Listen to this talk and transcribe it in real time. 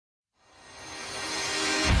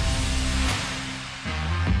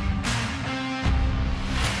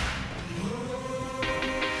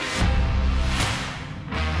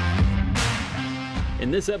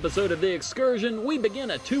In this episode of The Excursion, we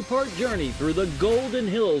begin a two-part journey through the Golden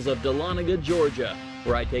Hills of Dahlonega, Georgia,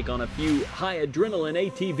 where I take on a few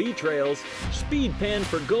high-adrenaline ATV trails, speed pan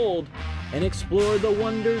for gold, and explore the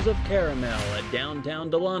wonders of caramel at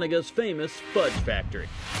downtown Dahlonega's famous Fudge Factory.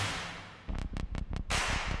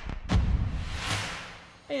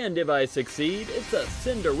 And if I succeed, it's a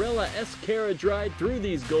Cinderella-esque carriage ride through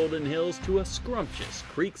these golden hills to a scrumptious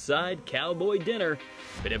creekside cowboy dinner.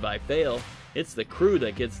 But if I fail, it's the crew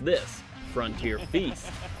that gets this frontier feast.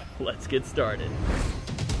 Let's get started.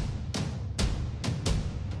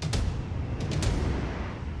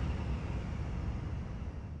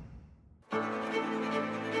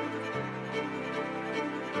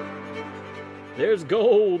 There's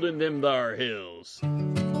gold in them thar hills.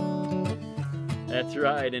 That's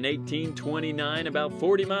right, in 1829, about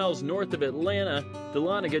 40 miles north of Atlanta,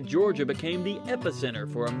 Dahlonega, Georgia became the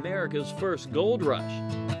epicenter for America's first gold rush.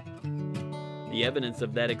 The evidence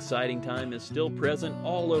of that exciting time is still present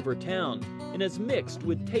all over town and is mixed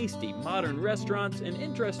with tasty modern restaurants and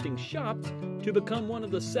interesting shops to become one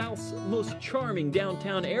of the South's most charming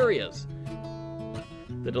downtown areas.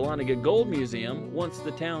 The Dahlonega Gold Museum, once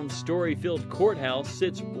the town's story-filled courthouse,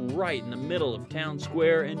 sits right in the middle of town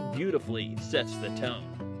square and beautifully sets the tone.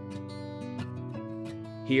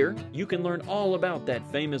 Here, you can learn all about that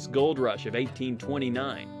famous gold rush of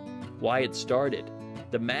 1829, why it started,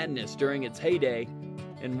 the madness during its heyday,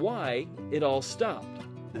 and why it all stopped.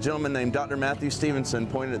 A gentleman named Dr. Matthew Stevenson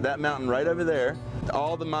pointed at that mountain right over there.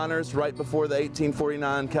 All the miners right before the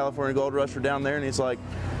 1849 California Gold Rush were down there, and he's like,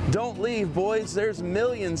 "Don't leave, boys. There's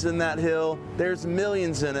millions in that hill. There's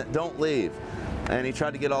millions in it. Don't leave." And he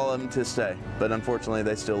tried to get all of them to stay, but unfortunately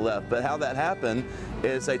they still left. But how that happened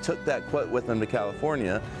is they took that quote with them to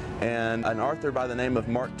California, and an author by the name of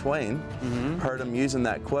Mark Twain heard him using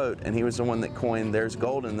that quote, and he was the one that coined "There's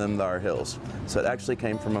gold in them thar hills." So it actually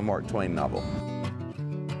came from a Mark Twain novel.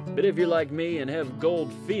 But if you're like me and have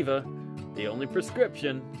gold fever, the only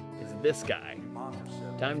prescription is this guy.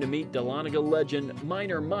 Time to meet Dahlonega legend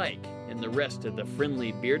Miner Mike and the rest of the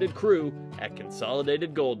friendly bearded crew at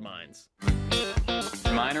Consolidated Gold Mines.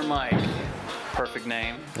 Miner Mike, perfect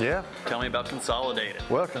name. Yeah. Tell me about Consolidated.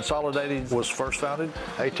 Well, Consolidated was first founded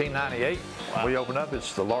 1898. Wow. We opened up.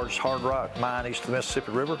 It's the largest hard rock mine east of the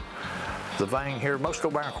Mississippi River. The vein here, most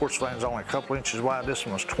gold bearing quartz veins only a couple inches wide. This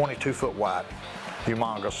one was 22 foot wide.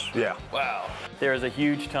 Humongous, yeah. Wow. There is a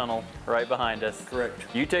huge tunnel right behind us. Correct.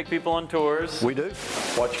 You take people on tours. We do.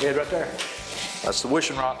 Watch your head right there. That's the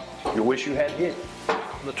wishing rock. You wish you had hit.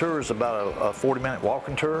 The tour is about a 40-minute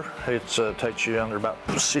walking tour. It takes you under about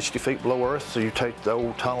 60 feet below earth. So you take the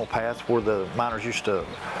old tunnel path where the miners used to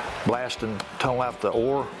blast and tunnel out the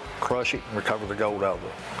ore, crush it, and recover the gold out of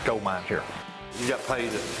the gold mine here. You got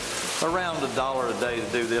paid around $1 a day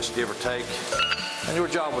to do this, give or take. And your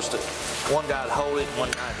job was to, one guy would hold it,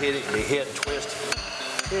 one guy would hit it, and he hit and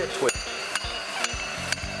twist, hit, twist.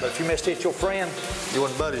 But if you missed hit your friend, you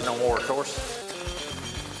wasn't buddies no more, of course.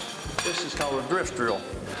 This is called a drift drill.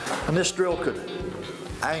 And this drill could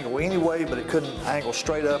angle any way, but it couldn't angle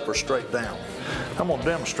straight up or straight down. I'm gonna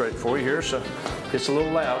demonstrate for you here, so it's a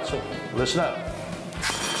little loud, so listen up.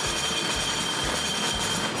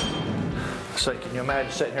 So can you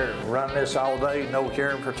imagine sitting here and running this all day, no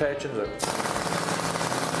carrying protections?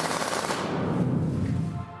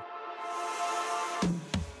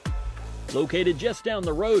 Located just down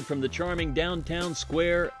the road from the charming downtown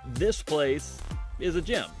square, this place is a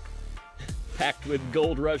gem. Packed with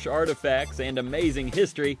gold rush artifacts and amazing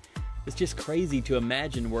history, it's just crazy to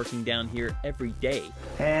imagine working down here every day.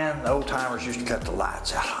 And the old timers used to cut the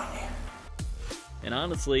lights out on you. And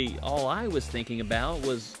honestly, all I was thinking about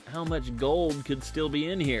was how much gold could still be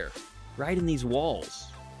in here, right in these walls.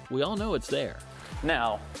 We all know it's there.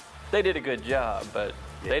 Now, they did a good job, but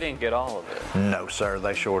they didn't get all of it. No, sir,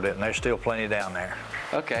 they sure didn't. There's still plenty down there.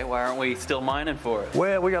 Okay, why aren't we still mining for it?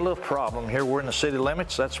 Well, we got a little problem here. We're in the city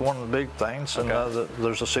limits. That's one of the big things. And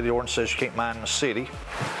there's a city ordinance that says you can't mine in the city.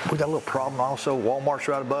 We got a little problem also. Walmart's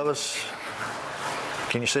right above us.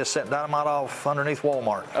 Can you see us setting dynamite off underneath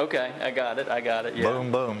Walmart? Okay, I got it, yeah.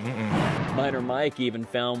 Boom, boom. Miner Mike even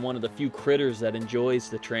found one of the few critters that enjoys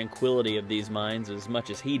the tranquility of these mines as much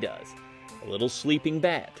as he does. A little sleeping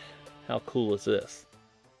bat. How cool is this?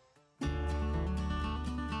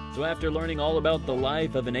 So after learning all about the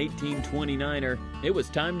life of an 1829er, it was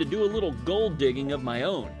time to do a little gold digging of my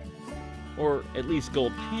own. Or at least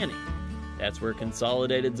gold panning. That's where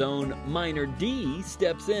Consolidated's own Miner D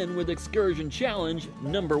steps in with Excursion Challenge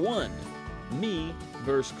 #1. Me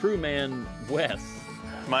versus crewman Wes.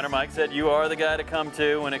 Miner Mike said you are the guy to come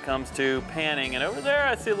to when it comes to panning, and over there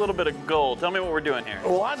I see a little bit of gold. Tell me what we're doing here.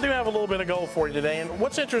 Well, I do have a little bit of gold for you today, and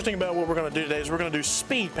what's interesting about what we're going to do today is we're going to do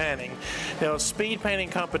speed panning. Now, a speed panning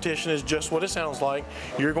competition is just what it sounds like.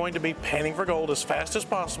 You're going to be panning for gold as fast as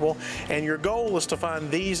possible, and your goal is to find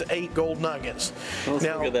these 8 gold nuggets. Let's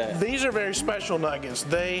now, look at that. These are very special nuggets.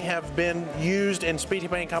 They have been used in speed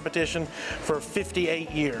panning competition for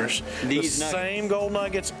 58 years. These the nuggets. same gold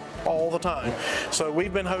nuggets all the time. So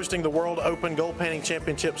we've been hosting the World Open Gold Panning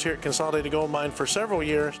Championships here at Consolidated Gold Mine for several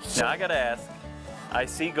years. Now I gotta ask, I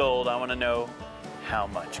see gold, I wanna know how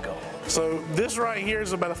much gold? So this right here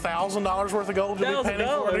is about $1,000 worth of gold to be panning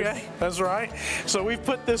for today. That's right. So we've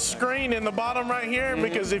put this screen in the bottom right here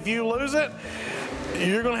because if you lose it,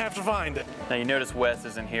 you're gonna have to find it. Now you notice Wes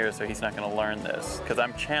isn't here, so he's not gonna learn this, because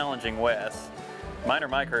I'm challenging Wes. Miner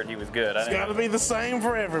Mike heard he was good. It's got to be the same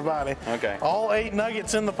for everybody. Okay. All 8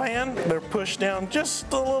 nuggets in the pan, they're pushed down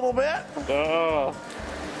just a little bit. Oh.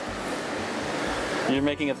 You're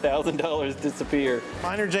making $1,000 disappear.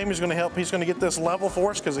 Miner Jamie's going to help. He's going to get this level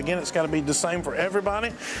for us because, again, it's got to be the same for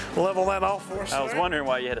everybody. Level that off for us. I was wondering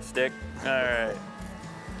why you had a stick. All right.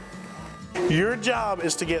 Your job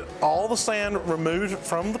is to get all the sand removed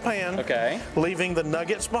from the pan, Okay. leaving the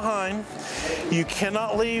nuggets behind. You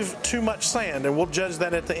cannot leave too much sand, and we'll judge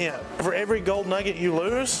that at the end. For every gold nugget you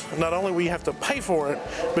lose, not only will you have to pay for it,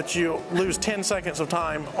 but you lose 10 seconds of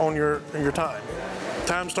time on your time.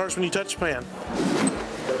 Time starts when you touch the pan.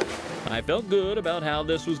 I felt good about how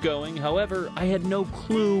this was going. However, I had no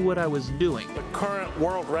clue what I was doing. The current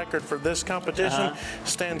world record for this competition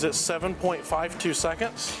stands at 7.52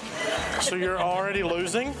 seconds. So you're already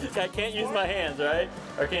losing. I can't use my hands, right?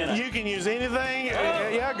 Or can I? You can use anything.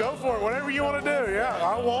 Yeah, go for it. Whatever you want to do. Yeah,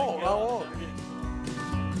 I won't.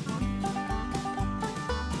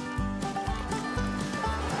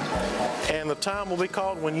 And the time will be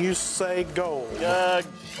called when you say gold.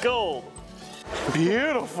 Gold.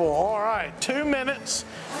 Beautiful. All right. 2 minutes,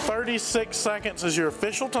 36 seconds is your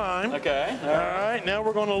official time. Okay. All right. Now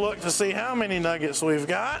we're going to look to see how many nuggets we've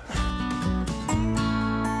got.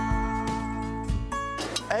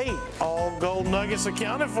 8. All gold nuggets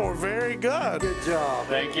accounted for. Very good. Good job.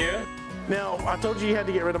 Thank you. Now, I told you had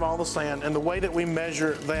to get rid of all the sand, and the way that we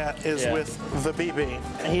measure that is with the BB.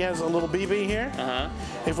 He has a little BB here.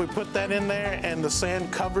 If we put that in there and the sand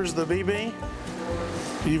covers the BB,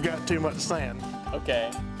 you've got too much sand.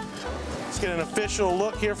 Okay. Let's get an official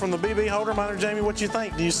look here from the BB holder. Miner Jamie, what you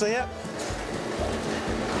think? Do you see it?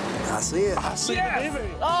 I see it. I see the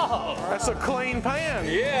BB. Oh. That's a clean pan.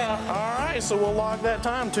 Yeah. All right, so we'll log that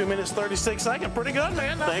time. 2 minutes, 36 seconds. Pretty good,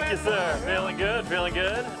 man. Not Thank you, bad. sir. Feeling good, feeling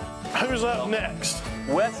good. Who's up next?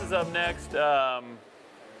 Wes is up next. You know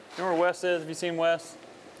where Wes is? Have you seen Wes?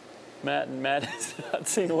 Matt has not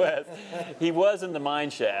seen Wes. He was in the mine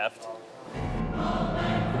shaft.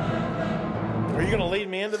 Are you going to lead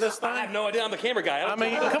me into this thing? I have no idea. I'm the camera guy. I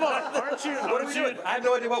mean, come on. Aren't you? What are we doing? I have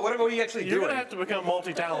no idea. What are we actually You're doing? going to have to become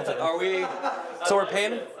multi-talented. Are we? So we're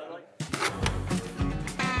panning?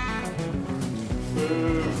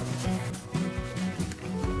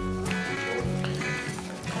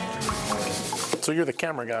 So you're the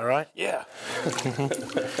camera guy, right? Yeah.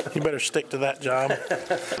 You better stick to that job.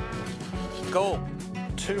 Gold.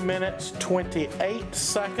 2 minutes, 28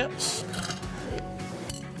 seconds.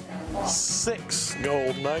 6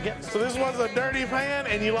 gold nuggets. So this was a dirty pan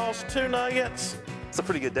and you lost 2 nuggets. It's a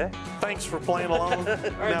pretty good day. Thanks for playing along.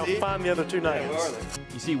 Now find the other 2 nuggets.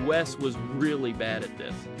 You see, Wes was really bad at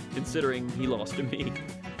this, considering he lost to me.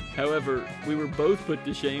 However, we were both put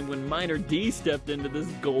to shame when Miner D stepped into this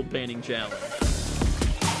gold panning challenge.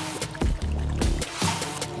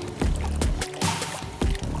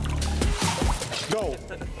 Gold.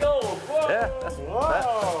 Yeah, that's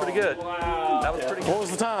pretty good. Wow. That was pretty good. What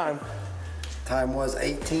was the time? Time was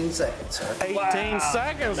 18 seconds, sir. 18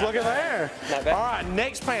 seconds. Look at there. Not bad. All right,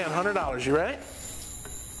 next pan, $100. You ready?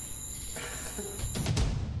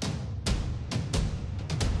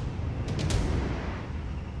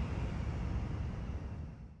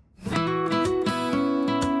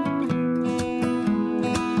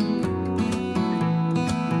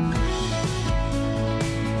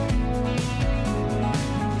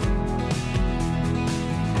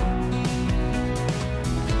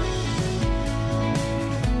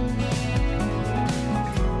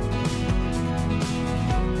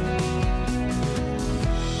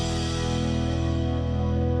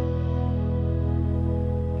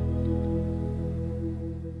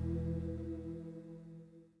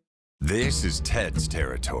 This is Ted's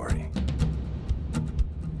territory.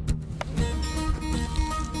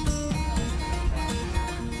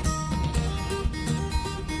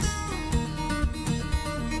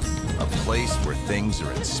 place where things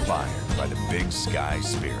are inspired by the big sky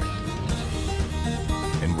spirit.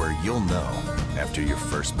 And where you'll know, after your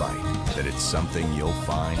first bite, that it's something you'll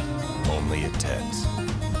find only at Ted's.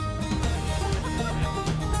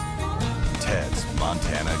 Ted's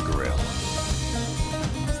Montana Grill.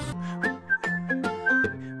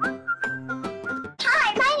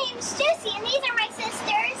 Hi, my name's Josie, and these are my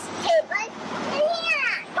sisters, Caitlin and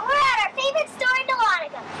Hannah. And we're at our favorite store in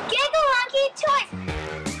Dahlonega, Giggle Monkey Toys.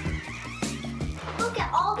 Look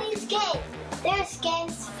at all these games. There's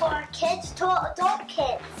games for kids to adult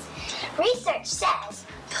kids. Research says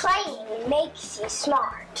playing makes you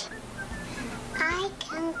smart. I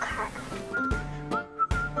concur.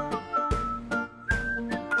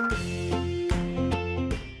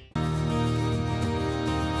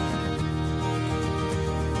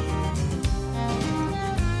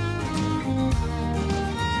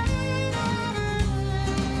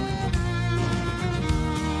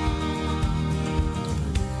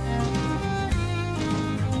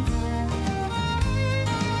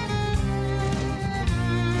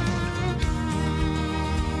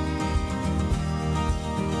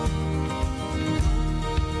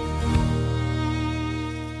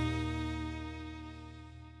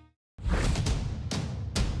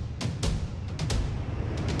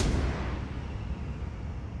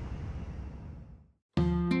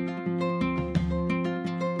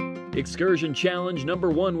 Excursion Challenge number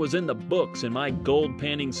 1 was in the books, and my gold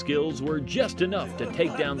panning skills were just enough to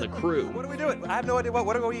take down the crew. What are we doing? I have no idea.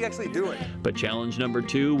 What are we actually doing? But challenge number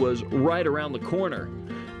 2 was right around the corner.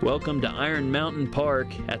 Welcome to Iron Mountain Park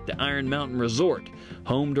at the Iron Mountain Resort,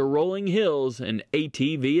 home to rolling hills and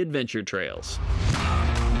ATV adventure trails.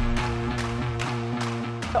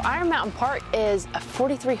 So Iron Mountain Park is a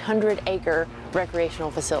 4,300-acre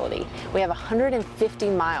recreational facility. We have 150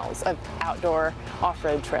 miles of outdoor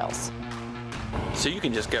off-road trails. So you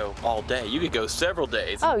can just go all day. You could go several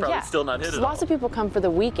days and Oh, probably yeah. still not hit it all. Lots of people come for the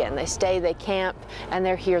weekend. They stay, they camp, and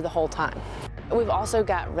they're here the whole time. We've also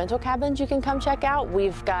got rental cabins you can come check out.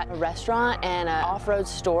 We've got a restaurant and an off-road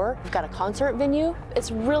store. We've got a concert venue.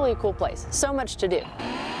 It's really a cool place. So much to do.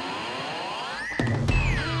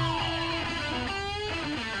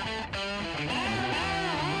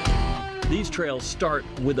 These trails start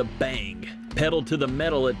with a bang. Pedal to the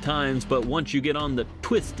metal at times, but once you get on the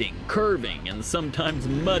twisting, curving, and sometimes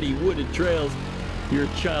muddy wooded trails, your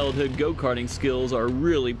childhood go-karting skills are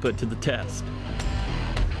really put to the test.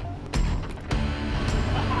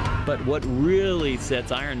 But what really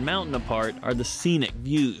sets Iron Mountain apart are the scenic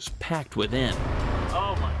views packed within.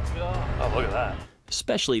 Oh my God. Oh, look at that.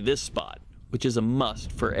 Especially this spot, which is a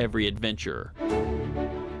must for every adventurer.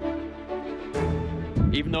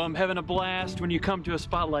 Even though I'm having a blast, when you come to a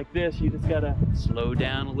spot like this, you just gotta slow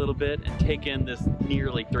down a little bit and take in this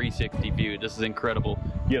nearly 360 view. This is incredible.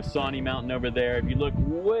 You have Sawney Mountain over there. If you look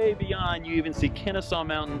way beyond, you even see Kennesaw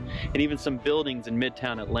Mountain and even some buildings in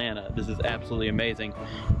Midtown Atlanta. This is absolutely amazing.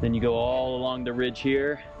 Then you go all along the ridge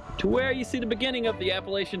here to where you see the beginning of the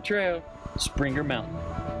Appalachian Trail, Springer Mountain.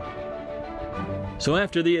 So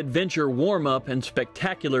after the adventure warm-up and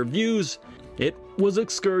spectacular views, it was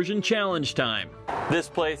Excursion Challenge time. This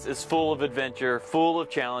place is full of adventure, full of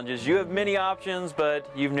challenges. You have many options, but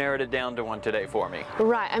you've narrowed it down to one today for me.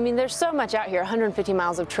 Right, I mean, there's so much out here, 150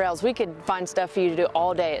 miles of trails. We could find stuff for you to do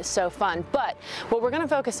all day. It's so fun. But what we're going to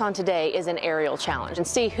focus on today is an aerial challenge and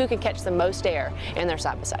see who can catch the most air in their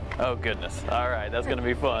side-by-side. Oh, goodness. All right, that's going to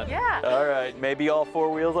be fun. Yeah. All right, maybe all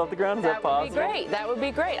 4 wheels off the ground? Is that possible? That would be great. That would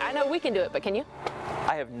be great. I know we can do it, but can you?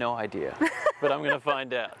 I have no idea, but I'm going to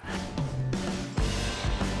find out.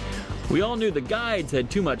 We all knew the guides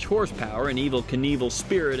had too much horsepower and Evel Knievel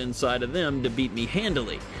spirit inside of them to beat me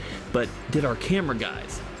handily. But did our camera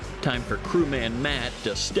guys? Time for crewman Matt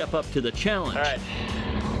to step up to the challenge. All right.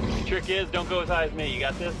 The trick is, don't go as high as me. You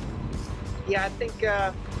got this? Yeah, I think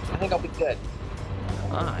I'll be good.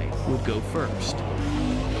 I would go first.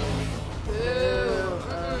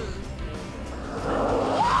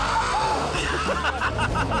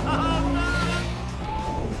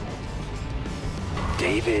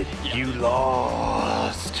 David, you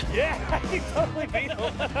lost. Yeah, you totally beat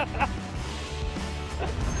him.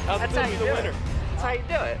 That's how you do it. That's how you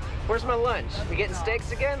do it. Where's my lunch? We getting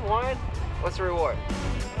steaks again? Wine? What's the reward?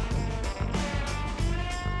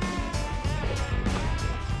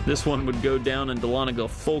 This one would go down in Dahlonega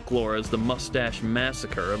folklore as the Mustache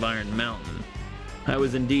Massacre of Iron Mountain. I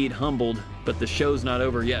was indeed humbled, but the show's not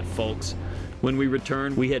over yet, folks. When we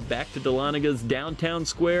return, we head back to Dahlonega's downtown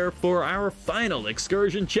square for our final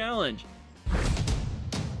Excursion Challenge.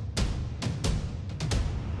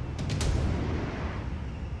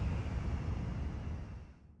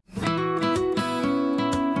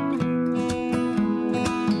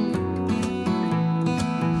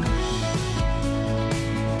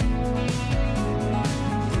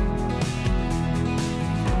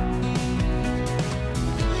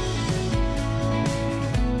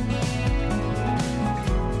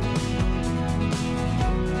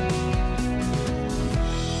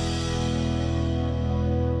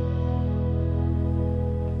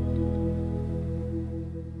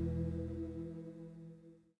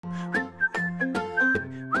 Hi,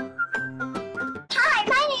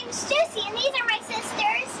 my name's Josie, and these are my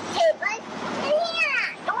sisters, Caitlin and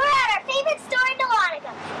Hannah. And we're at our favorite store in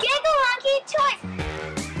Dahlonega, Giggle Monkey Toys.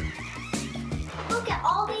 Look at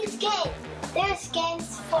all these games. There's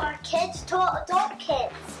games for kids to adult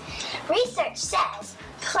kids. Research says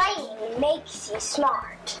playing makes you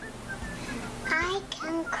smart. I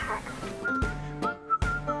concur.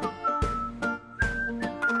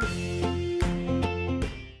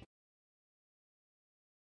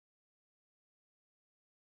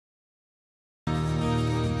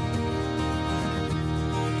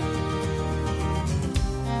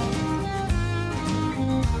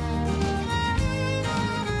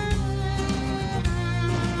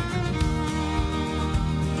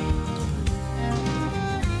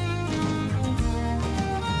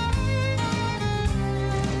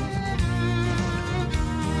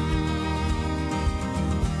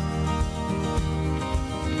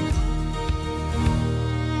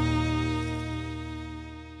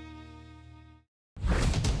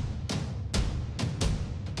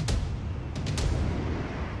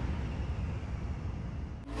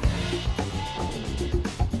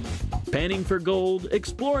 Panning for gold,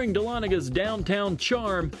 exploring Dahlonaga's downtown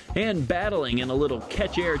charm, and battling in a little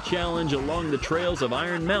catch-air challenge along the trails of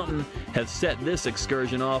Iron Mountain have set this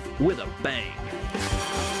excursion off with a bang.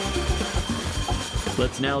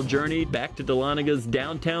 Let's now journey back to Dahlonaga's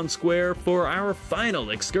downtown square for our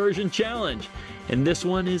final excursion challenge. And this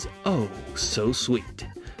one is oh so sweet.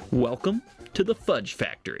 Welcome to the Fudge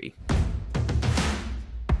Factory.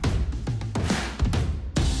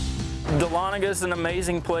 Dahlonega is an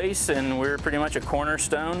amazing place, and we're pretty much a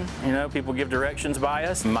cornerstone. You know, people give directions by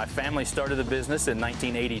us. My family started the business in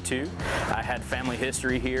 1982. I had family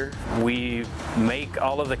history here. We make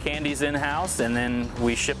all of the candies in-house, and then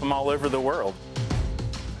we ship them all over the world.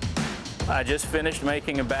 I just finished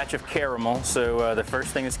making a batch of caramel, so the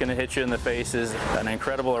first thing that's going to hit you in the face is an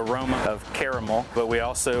incredible aroma of caramel, but we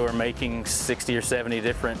also are making 60 or 70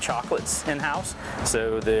 different chocolates in-house,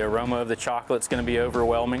 so the aroma of the chocolate's going to be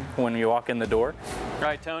overwhelming when you walk in the door. All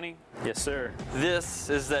right, Tony. Yes, sir. This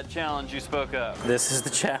is that challenge you spoke of. This is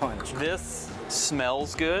the challenge. This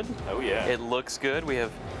smells good. Oh, yeah. It looks good. We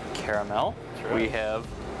have caramel. That's right. We have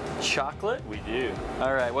chocolate. We do.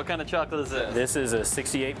 All right, what kind of chocolate is this? This is a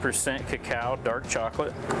 68% cacao dark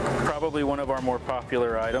chocolate. Probably one of our more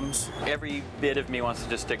popular items. Every bit of me wants to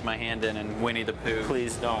just stick my hand in and Winnie the Pooh.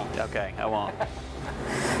 Please don't. Okay, I won't.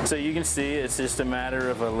 So you can see it's just a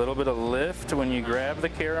matter of a little bit of lift when you grab the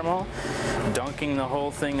caramel, dunking the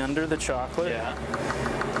whole thing under the chocolate,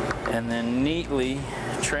 and then neatly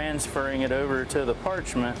transferring it over to the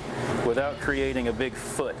parchment without creating a big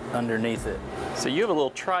foot underneath it. So you have a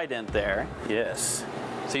little trident there. Yes.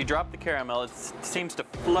 So you drop the caramel, it seems to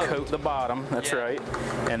float. Coat the bottom, that's right.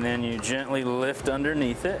 And then you gently lift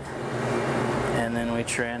underneath it, and then we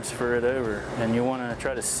transfer it over. And you want to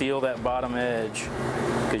try to seal that bottom edge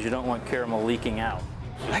because you don't want caramel leaking out.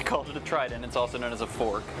 I called it a trident. It's also known as a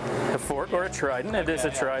fork. A fork or a trident. It is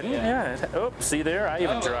a trident. Yeah. Oh, see there? I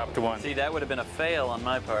even dropped one. See, that would have been a fail on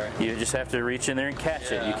my part. You just have to reach in there and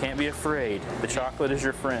catch it. You can't be afraid. The chocolate is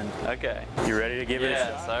your friend. Okay. You ready to give it a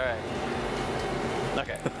shot? Yes, all right.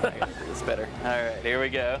 Okay, I gotta do this better. All right, here we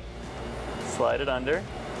go. Slide it under.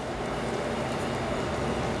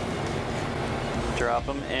 Drop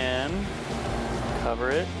them in.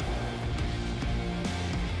 Cover it.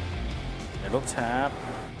 It'll tap.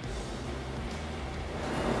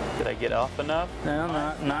 Did I get off enough? No,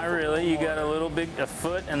 not really. You got a little big a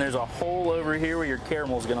foot, and there's a hole over here where your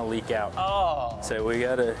caramel's gonna leak out. Oh. So we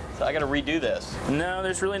gotta. So I gotta redo this. No,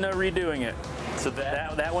 there's really no redoing it. So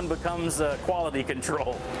that one becomes quality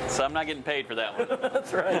control. So I'm not getting paid for that one.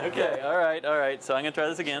 That's right. Okay. All right. All right. So I'm gonna try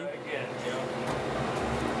this again.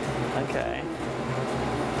 Okay.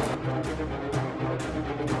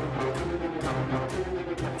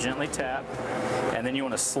 Gently tap, and then you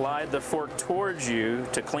want to slide the fork towards you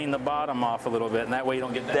to clean the bottom off a little bit, and that way you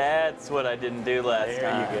don't get that. That's what I didn't do last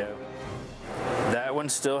time. There you go. That one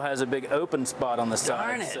still has a big open spot on the side.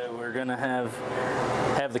 Darn it. So we're gonna have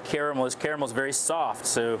the caramel. This caramel's very soft,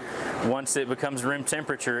 so once it becomes room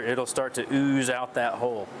temperature, it'll start to ooze out that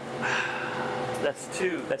hole. That's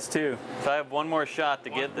two. That's two. If I have one more shot to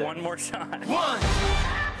get there. One more shot.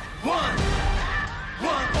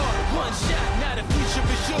 One shot, now the future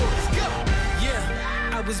is yours. Go!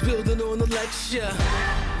 Yeah, I was building on the lecture.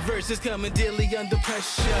 Verses coming daily under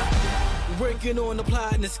pressure. Working on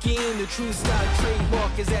applying the scheme. The true style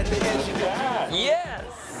trademark is at the edge of the Yes!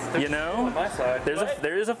 You know,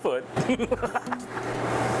 there is a foot.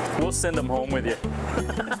 We'll send them home with you.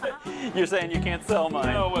 You're saying you can't sell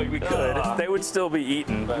mine? No, we could. They would still be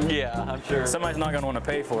eaten, but yeah, I'm sure. Somebody's not going to want to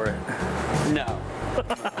pay for it. No.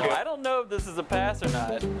 Well, I don't know if this is a pass or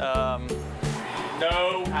not.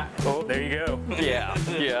 No. Oh, there you go.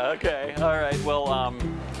 Yeah, okay. All right, well,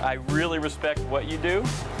 I really respect what you do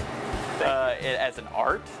as an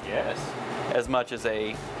art. Yes. As much as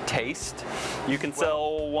a taste. You can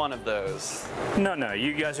sell one of those. No,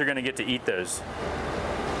 you guys are going to get to eat those.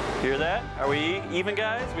 Hear that? Are we even,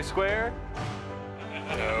 guys? We square?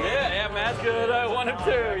 No. Yeah, Matt's good. 1 and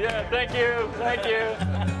 2. Yeah, thank you.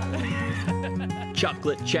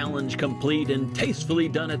 Chocolate challenge complete and tastefully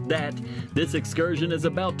done at that. This excursion is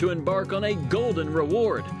about to embark on a golden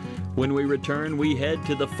reward. When we return, we head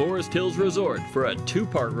to the Forest Hills Resort for a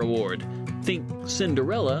 2-part reward. Think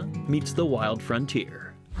Cinderella meets the Wild Frontier.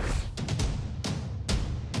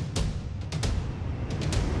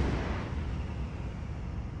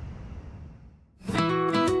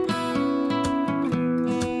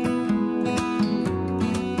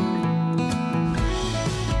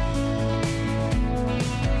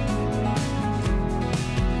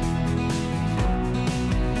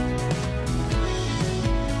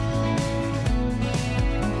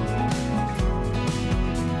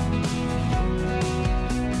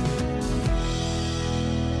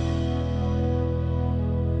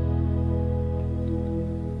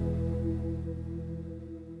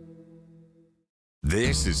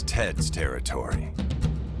 This is Ted's territory.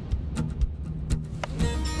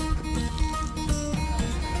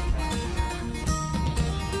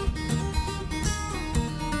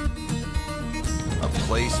 A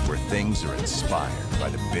place where things are inspired by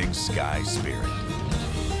the big sky spirit.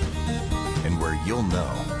 And where you'll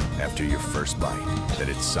know, after your first bite, that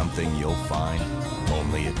it's something you'll find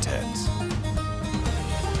only at Ted's.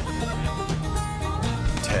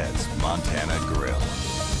 Ted's Montana Grill.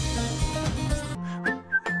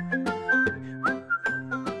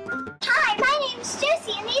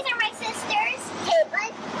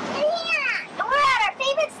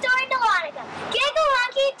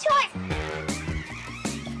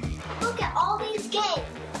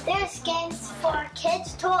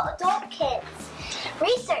 Adult kids.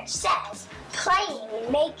 Research says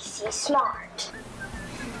playing makes you smart.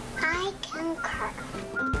 I concur.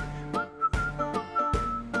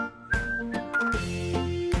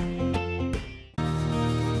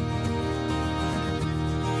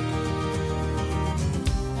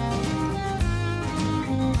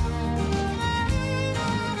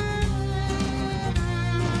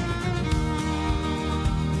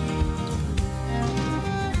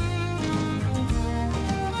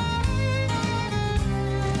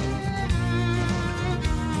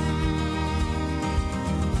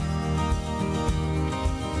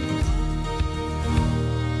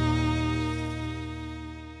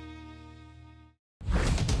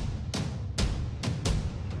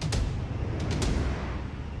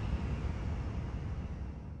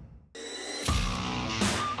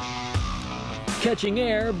 Catching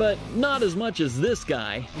air, but not as much as this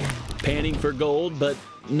guy. Panning for gold, but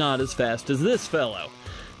not as fast as this fellow.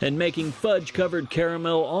 And making fudge-covered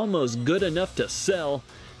caramel almost good enough to sell.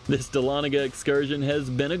 This Dahlonega excursion has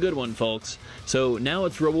been a good one, folks. So now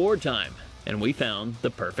it's reward time, and we found the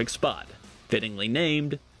perfect spot. Fittingly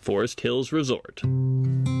named Forest Hills Resort. The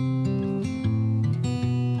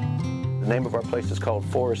name of our place is called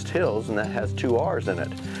Forest Hills, and that has 2 R's in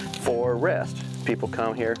it. For rest. People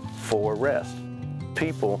come here for rest.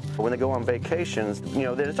 People, when they go on vacations, you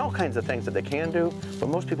know, there's all kinds of things that they can do, but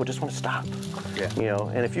most people just want to stop. Yeah. You know,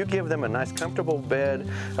 and if you give them a nice, comfortable bed,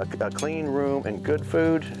 a clean room, and good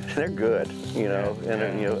food, they're good. You know,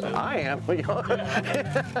 and you know, I am. You know.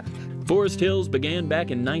 Forest Hills began back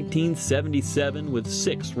in 1977 with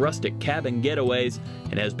 6 rustic cabin getaways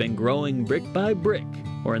and has been growing brick by brick,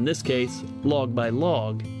 or in this case, log by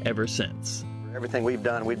log, ever since. Everything we've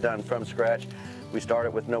done from scratch. We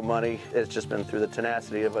started with no money. It's just been through the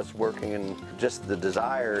tenacity of us working and just the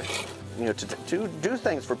desire, you know, to do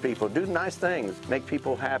things for people, do nice things, make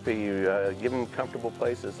people happy, give them comfortable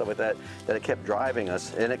places, stuff like that, that it kept driving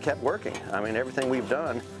us, and it kept working. I mean, everything we've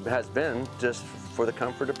done has been just for the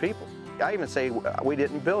comfort of people. I even say we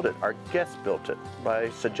didn't build it. Our guests built it by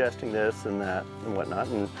suggesting this and that and whatnot.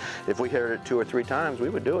 And if we heard it 2 or 3 times, we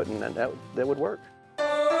would do it, and that would work.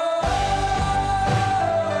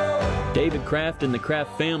 David Kraft and the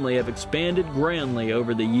Kraft family have expanded grandly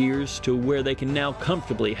over the years to where they can now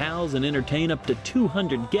comfortably house and entertain up to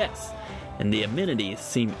 200 guests, and the amenities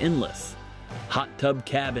seem endless. Hot tub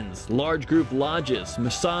cabins, large group lodges,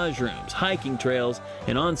 massage rooms, hiking trails,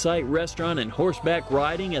 an on-site restaurant, and horseback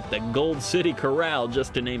riding at the Gold City Corral,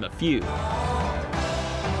 just to name a few.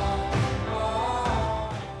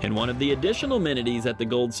 And one of the additional amenities at the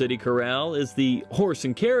Gold City Corral is the horse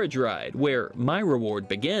and carriage ride, where my reward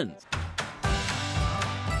begins.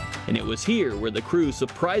 And it was here where the crew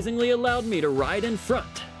surprisingly allowed me to ride in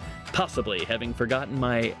front, possibly having forgotten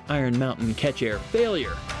my Iron Mountain catch air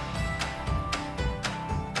failure.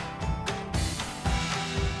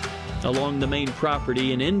 Along the main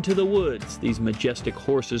property and into the woods, these majestic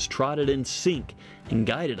horses trotted in sync and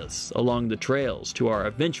guided us along the trails to our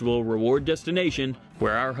eventual reward destination,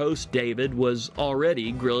 where our host David was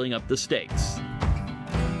already grilling up the steaks.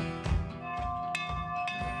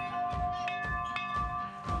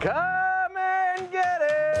 Come and get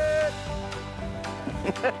it!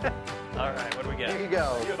 All right, what do we get? Here you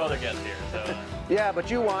go. You have other guests here, so. Yeah, but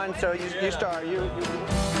you won, so you start. You.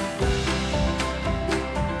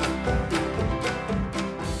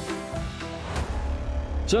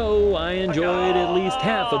 So I enjoyed at least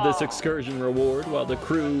half of this excursion reward while the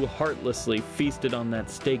crew heartlessly feasted on that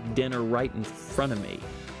steak dinner right in front of me.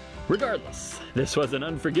 Regardless, this was an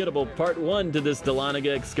unforgettable part 1 to this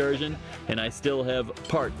Dahlonega excursion, and I still have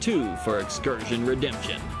part 2 for Excursion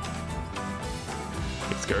Redemption.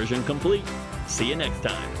 Excursion complete. See you next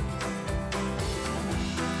time.